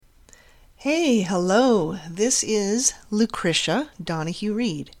Hey, hello. This is Lucretia Donahue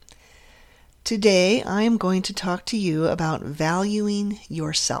Reed. Today I am going to talk to you about valuing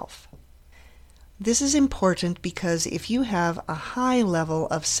yourself. This is important because if you have a high level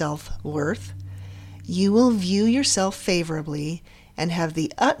of self-worth, you will view yourself favorably and have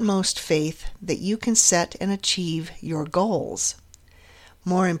the utmost faith that you can set and achieve your goals.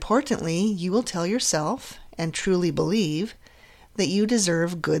 More importantly, you will tell yourself and truly believe that you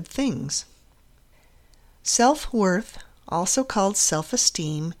deserve good things. Self-worth, also called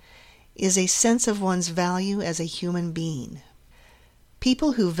self-esteem, is a sense of one's value as a human being.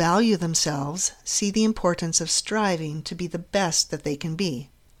 People who value themselves see the importance of striving to be the best that they can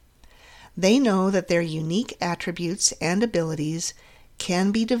be. They know that their unique attributes and abilities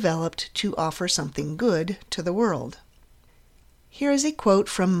can be developed to offer something good to the world. Here is a quote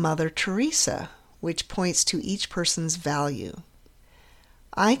from Mother Teresa, which points to each person's value.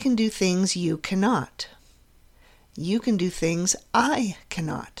 I can do things you cannot. You can do things I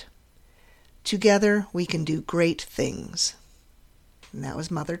cannot. Together we can do great things. And that was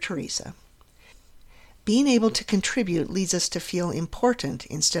Mother Teresa. Being able to contribute leads us to feel important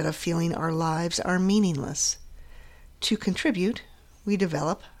instead of feeling our lives are meaningless. To contribute, we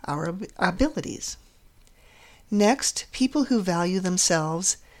develop our abilities. Next, people who value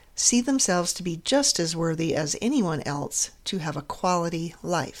themselves see themselves to be just as worthy as anyone else to have a quality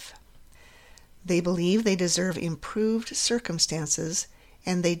life. They believe they deserve improved circumstances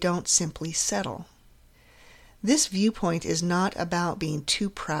and they don't simply settle. This viewpoint is not about being too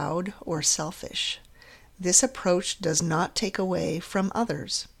proud or selfish. This approach does not take away from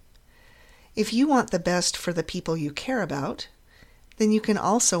others. If you want the best for the people you care about, then you can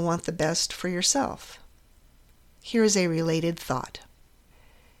also want the best for yourself. Here is a related thought.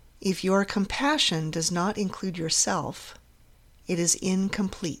 If your compassion does not include yourself, it is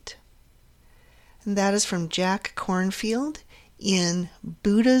incomplete. And that is from Jack Kornfield in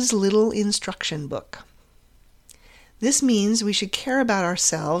Buddha's Little Instruction Book. This means we should care about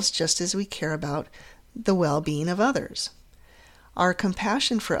ourselves just as we care about the well-being of others. Our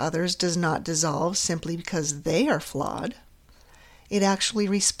compassion for others does not dissolve simply because they are flawed. It actually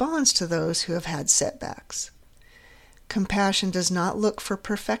responds to those who have had setbacks. Compassion does not look for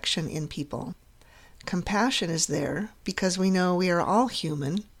perfection in people. Compassion is there because we know we are all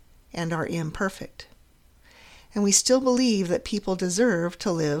human and are imperfect. And we still believe that people deserve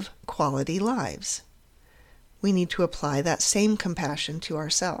to live quality lives. We need to apply that same compassion to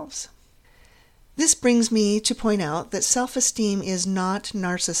ourselves. This brings me to point out that self-esteem is not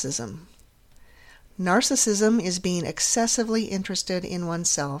narcissism. Narcissism is being excessively interested in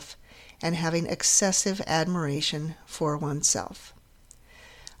oneself and having excessive admiration for oneself.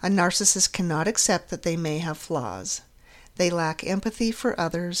 A narcissist cannot accept that they may have flaws. They lack empathy for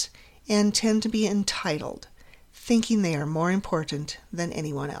others and tend to be entitled, thinking they are more important than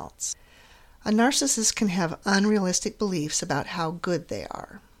anyone else. A narcissist can have unrealistic beliefs about how good they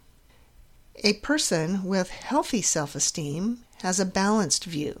are. A person with healthy self-esteem has a balanced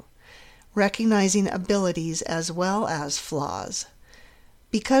view, recognizing abilities as well as flaws.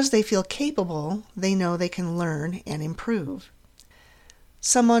 Because they feel capable, they know they can learn and improve.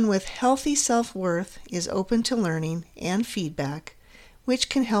 Someone with healthy self-worth is open to learning and feedback, which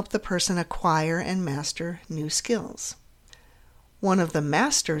can help the person acquire and master new skills. One of the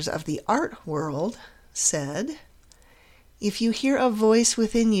masters of the art world said, "If you hear a voice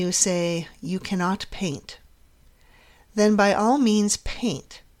within you say, 'You cannot paint,' then by all means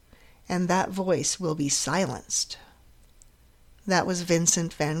paint, and that voice will be silenced." That was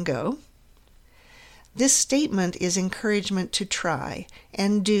Vincent van Gogh. This statement is encouragement to try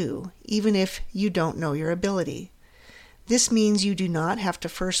and do, even if you don't know your ability. This means you do not have to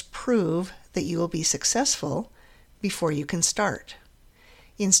first prove that you will be successful before you can start.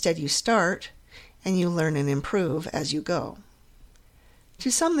 Instead, you start and you learn and improve as you go.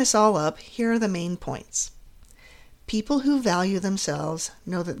 To sum this all up, here are the main points. People who value themselves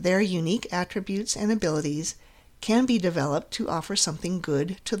know that their unique attributes and abilities can be developed to offer something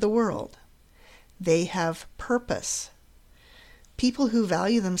good to the world. They have purpose. People who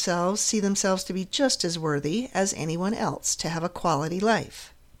value themselves see themselves to be just as worthy as anyone else to have a quality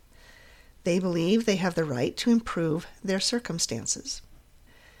life. They believe they have the right to improve their circumstances.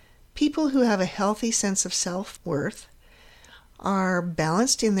 People who have a healthy sense of self-worth are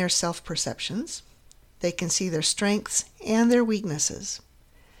balanced in their self-perceptions. They can see their strengths and their weaknesses.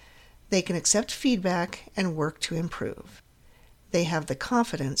 They can accept feedback and work to improve. They have the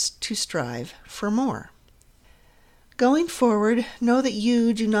confidence to strive for more. Going forward, know that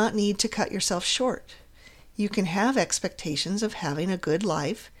you do not need to cut yourself short. You can have expectations of having a good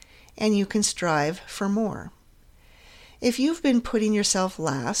life and you can strive for more. If you've been putting yourself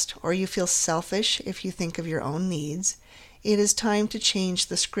last, or you feel selfish if you think of your own needs, it is time to change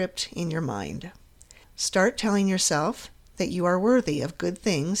the script in your mind. Start telling yourself that you are worthy of good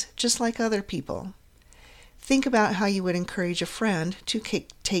things just like other people. Think about how you would encourage a friend to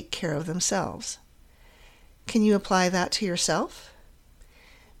take care of themselves. Can you apply that to yourself?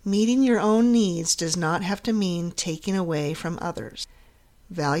 Meeting your own needs does not have to mean taking away from others.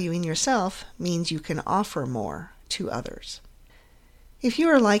 Valuing yourself means you can offer more to others. If you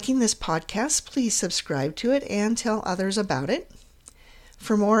are liking this podcast, please subscribe to it and tell others about it.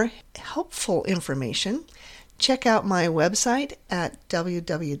 For more helpful information, check out my website at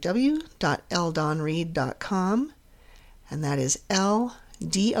www.eldonreed.com, and that is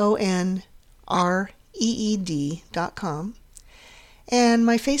LDONREED.com. And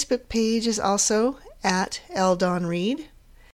my Facebook page is also at Eldon Reed.